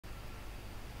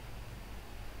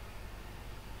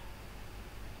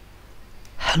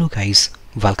Hello guys,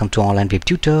 welcome to Online Web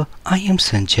Tutor. I am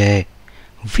Sanjay.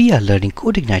 We are learning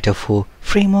CodeIgniter for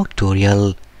framework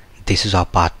tutorial. This is our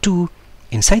part 2.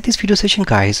 Inside this video session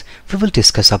guys, we will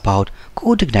discuss about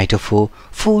CodeIgniter for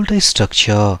folder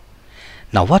structure.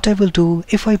 Now what I will do,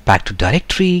 if I back to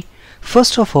directory,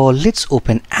 first of all let's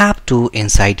open app2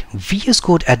 inside VS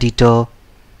Code editor.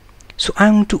 So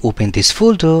I'm going to open this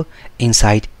folder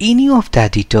inside any of the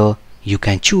editor you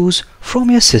can choose from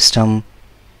your system.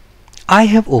 I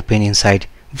have opened inside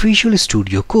Visual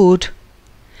Studio Code.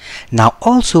 Now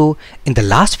also in the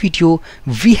last video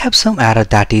we have some error,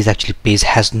 that is actually page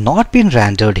has not been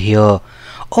rendered here.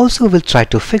 Also we'll try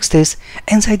to fix this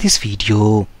inside this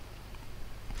video.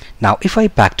 Now if I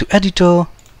back to editor,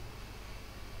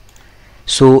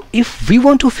 so if we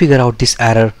want to figure out this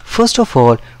error, first of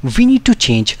all we need to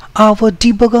change our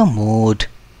debugger mode.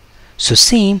 So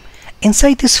same,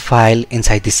 inside this file,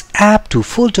 inside this app2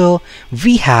 folder,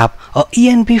 we have a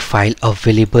env file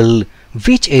available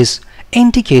which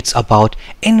indicates about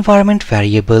environment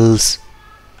variables.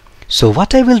 So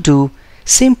what I will do,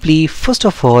 simply first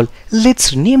of all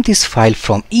let's rename this file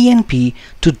from env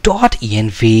to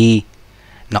 .env.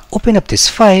 Now open up this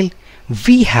file.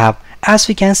 We have, as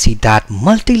we can see, that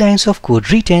multi lines of code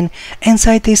written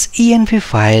inside this env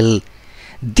file.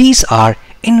 These are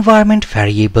environment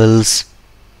variables.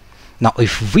 Now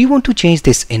if we want to change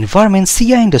this environment,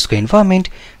 ci_environment,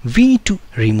 we need to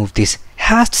remove this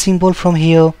hashed symbol from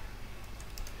here.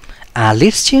 And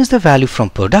let's change the value from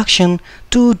production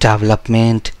to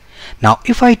development. Now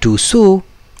if I do so,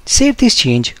 save this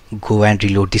change, go and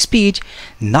reload this page,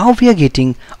 now we are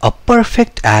getting a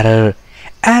perfect error.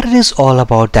 Error is all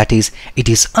about, that is, it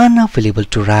is unavailable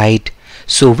to write.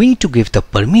 So we need to give the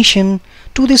permission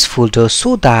to this folder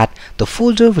so that the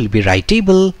folder will be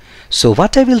writable. So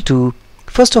what I will do,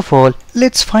 first of all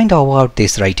let's find out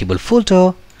this writable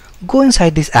folder, go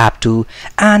inside this app2,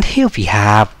 and here we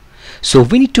have. So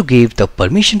we need to give the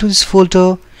permission to this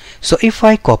folder. So if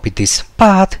I copy this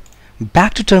path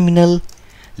back to terminal,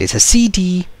 let's say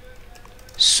cd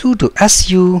sudo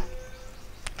su,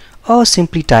 or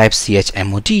simply type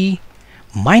chmod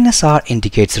 -r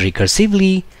indicates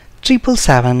recursively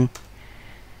 777,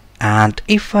 and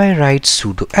if I write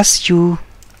sudo su,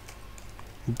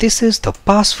 this is the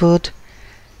password,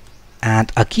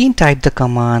 and again type the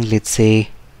command, let's say,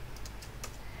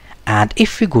 and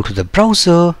if we go to the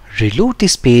browser, reload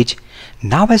this page,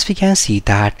 now as we can see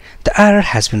that the error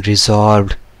has been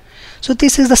resolved. So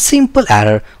this is the simple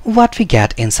error what we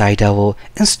get inside our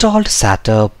installed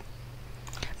setup.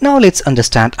 Now let's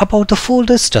understand about the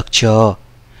folder structure.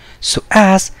 So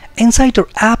as inside our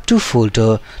app2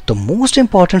 folder, the most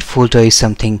important folder is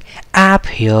something app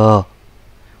here.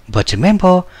 But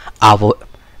remember, our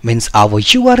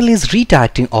URL is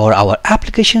redirecting, or our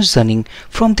application is running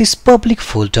from this public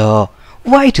folder.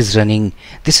 Why it is running?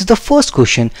 This is the first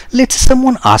question let's say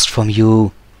someone asked from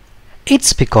you.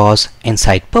 It's because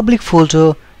inside public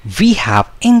folder we have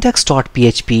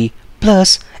index.php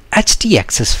plus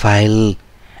htaccess file.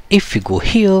 If we go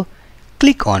here,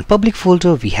 click on public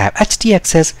folder, we have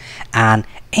htaccess and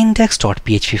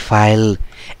index.php file.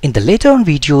 In the later on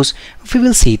videos we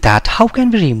will see that how can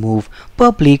we remove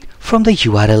public from the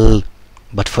URL.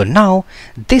 But for now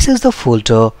this is the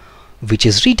folder which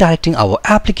is redirecting our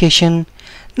application.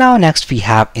 Now next we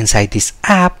have inside this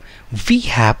app, we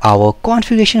have our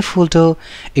configuration folder.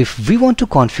 If we want to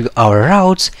configure our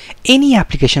routes, any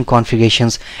application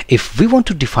configurations, if we want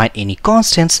to define any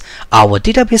constants, our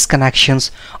database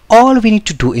connections, all we need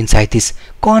to do inside this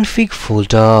config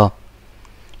folder.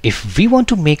 If we want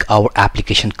to make our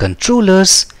application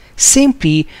controllers,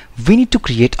 simply we need to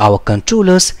create our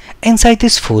controllers inside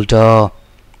this folder.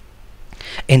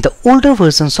 In the older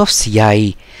versions of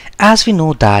CI, as we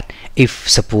know that if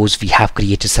suppose we have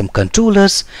created some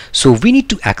controllers, so we need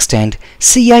to extend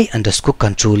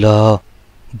ci_controller.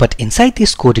 But inside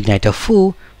this CodeIgniter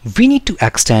 4, we need to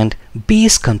extend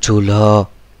base controller.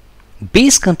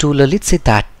 Base controller, let's say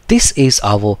that this is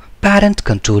our parent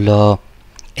controller.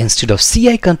 Instead of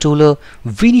CI controller,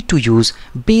 we need to use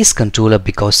base controller,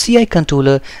 because CI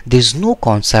controller there is no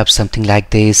concept something like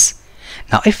this.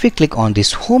 Now if we click on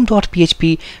this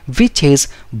home.php, which is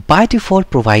by default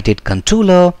provided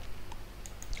controller,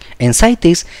 inside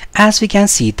this as we can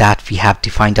see that we have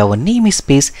defined our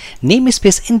namespace.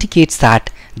 Namespace indicates that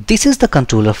this is the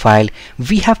controller file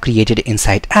we have created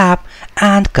inside app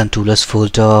and controllers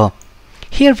folder.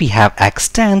 Here we have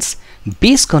extends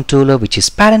base controller, which is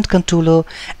parent controller,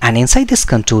 and inside this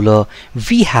controller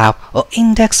we have a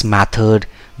index method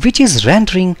which is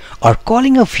rendering or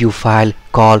calling a view file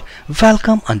called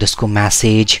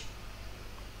welcome_message.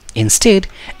 Instead,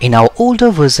 in our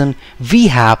older version, we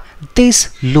have this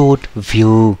load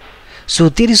view. So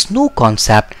there is no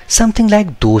concept something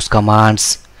like those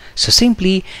commands. So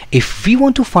simply, if we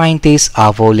want to find this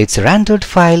our let's say rendered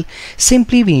file,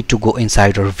 simply we need to go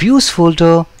inside our views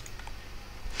folder,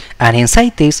 and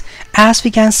inside this, as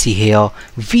we can see here,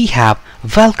 we have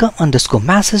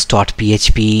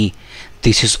welcome_message.php.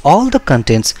 This is all the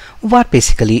contents what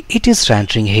basically it is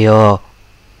rendering here.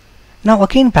 Now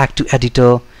again back to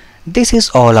editor. This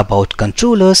is all about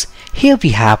controllers. Here we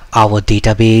have our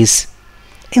database.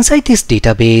 Inside this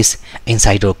database,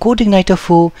 inside our CodeIgniter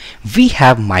 4, we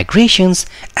have migrations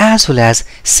as well as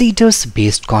seeders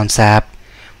based concept.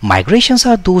 Migrations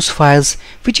are those files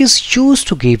which is used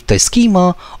to give the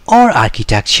schema or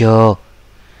architecture.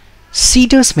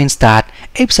 Seeders means that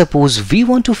if suppose we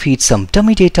want to feed some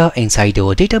dummy data inside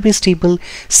our database table,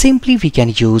 simply we can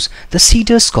use the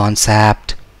seeders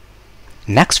concept.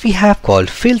 Next we have called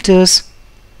filters.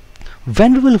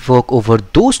 When we will work over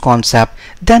those concepts,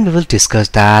 then we will discuss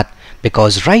that,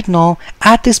 because right now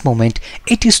at this moment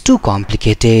it is too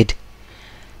complicated.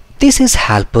 This is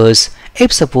helpers.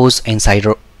 If suppose inside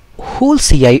our whole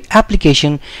CI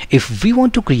application, if we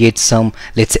want to create some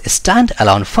let's say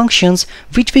standalone functions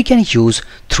which we can use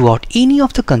throughout any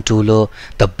of the controller,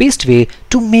 the best way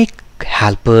to make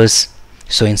helpers.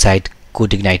 So inside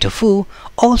CodeIgniter 4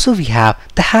 also we have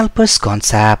the helpers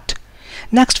concept.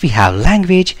 Next we have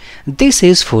language. This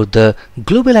is for the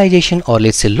globalization or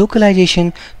let's say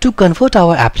localization to convert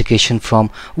our application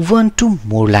from one to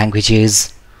more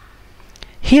languages.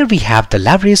 Here we have the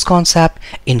libraries concept.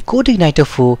 In CodeIgniter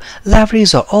 4,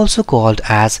 libraries are also called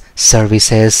as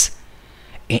services.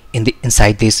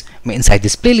 Inside this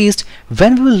playlist,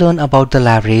 when we will learn about the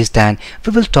libraries, then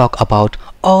we will talk about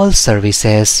all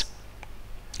services.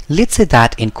 Let's say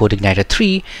that in CodeIgniter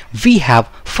 3 we have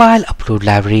file upload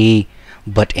library,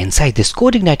 but inside this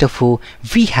CodeIgniter 4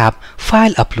 we have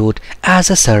file upload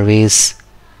as a service.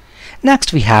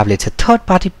 Next we have let's say third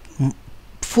party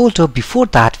folder. Before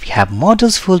that we have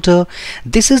models folder.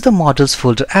 This is the models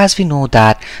folder. As we know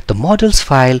that the models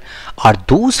file are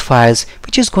those files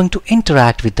which is going to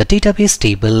interact with the database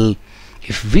table.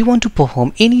 If we want to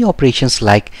perform any operations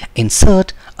like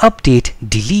insert, update,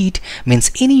 delete,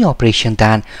 means any operation,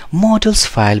 then models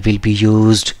file will be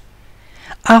used.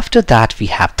 After that we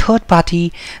have third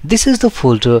party. This is the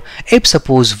folder. If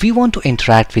suppose we want to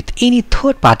interact with any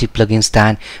third party plugins,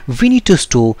 then we need to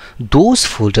store those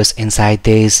folders inside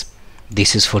this.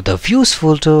 This is for the views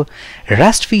folder.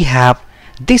 Rest we have.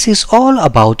 This is all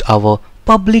about our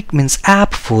public means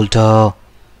app folder.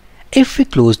 If we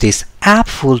close this app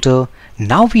folder,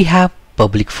 now we have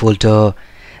public folder.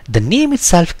 The name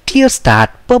itself clears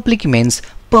that public means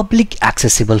public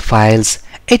accessible files.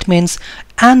 It means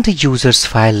and the user's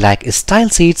file like style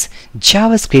sheets,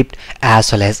 JavaScript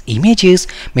as well as images,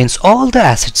 means all the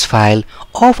assets file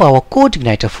of our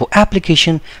CodeIgniter 4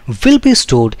 application will be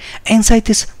stored inside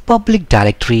this public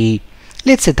directory.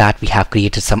 Let's say that we have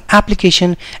created some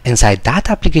application. Inside that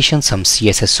application some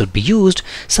CSS should be used,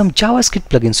 some JavaScript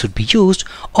plugins should be used.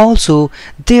 Also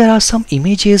there are some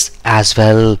images as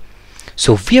well.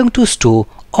 So we are going to store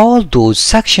all those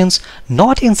sections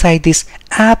not inside this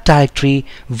app directory.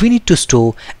 We need to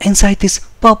store inside this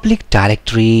public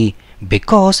directory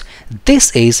because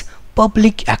this is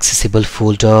public accessible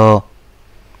folder.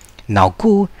 Now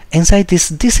go inside this.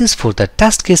 This is for the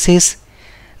test cases.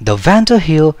 The vendor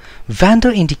here,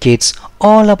 vendor indicates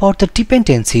all about the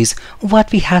dependencies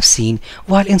what we have seen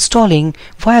while installing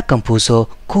via Composer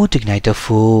CodeIgniter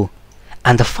 4.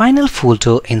 And the final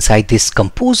folder inside this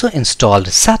Composer installed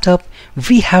setup,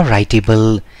 we have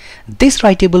writable. This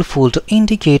writable folder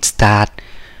indicates that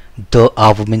the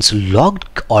our means logged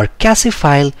or cache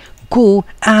file go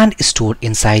and stored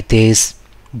inside this.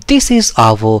 This is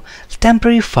our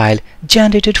temporary file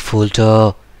generated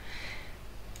folder.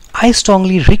 I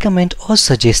strongly recommend or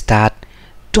suggest that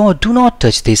do not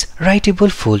touch this writable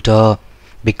folder,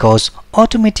 because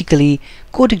automatically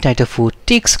CodeIgniter 4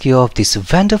 takes care of this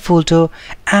vendor folder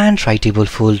and writable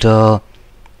folder.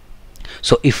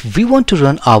 So if we want to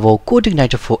run our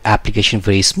CodeIgniter 4 application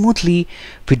very smoothly,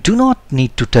 we do not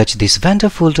need to touch this vendor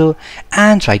folder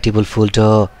and writable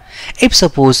folder. If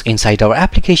suppose inside our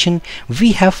application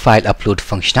we have file upload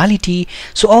functionality,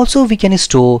 so also we can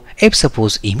store, if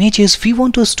suppose images we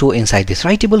want to store inside this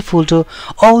writable folder,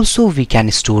 also we can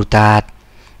store that.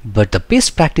 But the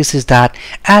best practice is that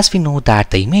as we know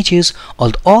that the images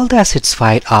or all the assets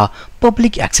file are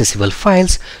public accessible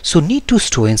files, so need to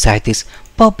store inside this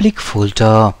public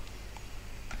folder.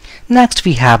 Next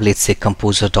we have, let's say,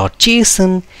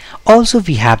 composer.json. Also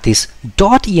we have this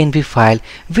 .env file,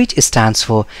 which stands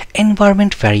for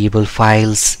environment variable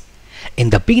files.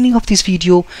 In the beginning of this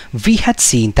video, we had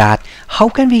seen that how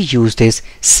can we use this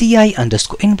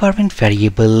ci_environment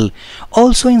variable.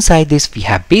 Also inside this we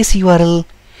have base URL.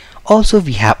 Also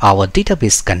we have our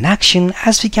database connection.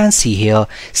 As we can see here,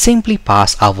 simply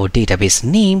pass our database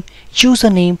name,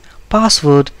 username,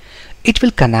 password. It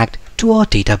will connect to our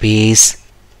database.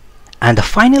 And the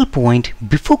final point,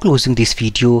 before closing this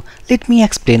video, let me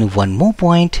explain one more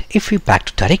point. If we back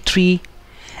to directory,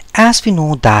 as we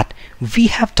know that we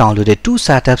have downloaded two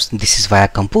setups. This is via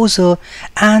Composer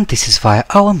and this is via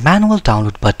our manual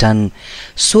download button.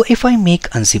 So if I make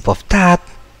unzip of that,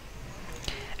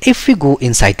 if we go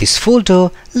inside this folder,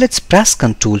 let's press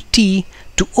Ctrl T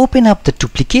to open up the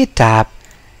duplicate tab.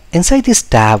 Inside this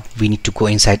tab, we need to go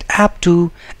inside app2,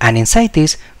 and inside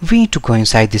this, we need to go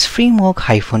inside this framework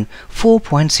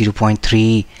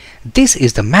 -4.0.3. This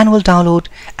is the manual download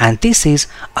and this is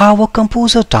our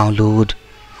Composer download.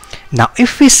 Now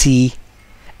if we see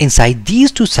inside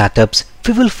these two setups,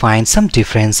 we will find some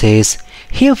differences.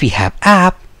 Here we have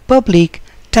app, public,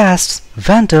 tests,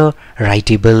 vendor,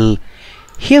 writable.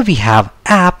 Here we have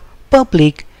app,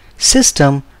 public,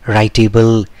 system,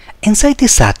 writable. Inside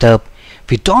this setup,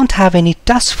 we don't have any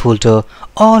test folder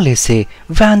or let's say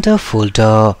vendor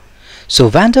folder. So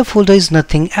vendor folder is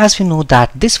nothing, as we know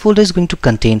that this folder is going to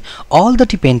contain all the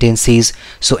dependencies.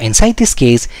 So inside this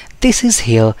case, this is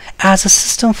here as a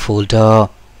system folder.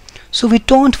 So we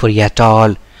don't worry at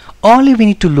all. Only we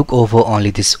need to look over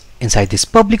only this inside this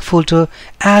public folder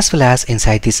as well as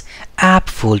inside this app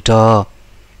folder.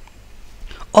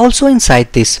 Also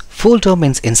inside this folder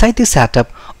means inside this setup,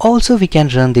 also we can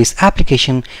run this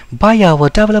application by our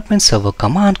development server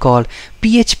command called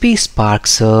PHP Spark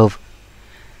Serve.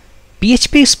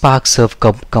 PHP Spark Serve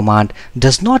command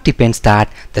does not depend that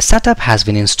the setup has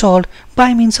been installed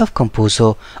by means of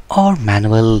Composer or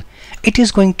manual. It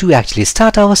is going to actually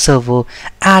start our server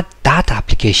at that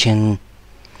application.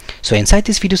 So inside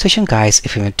this video session guys,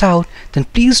 if you went out, then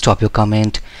please drop your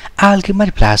comment. I'll give my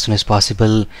reply as soon as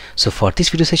possible. So for this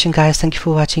video session guys, thank you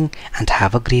for watching and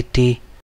have a great day.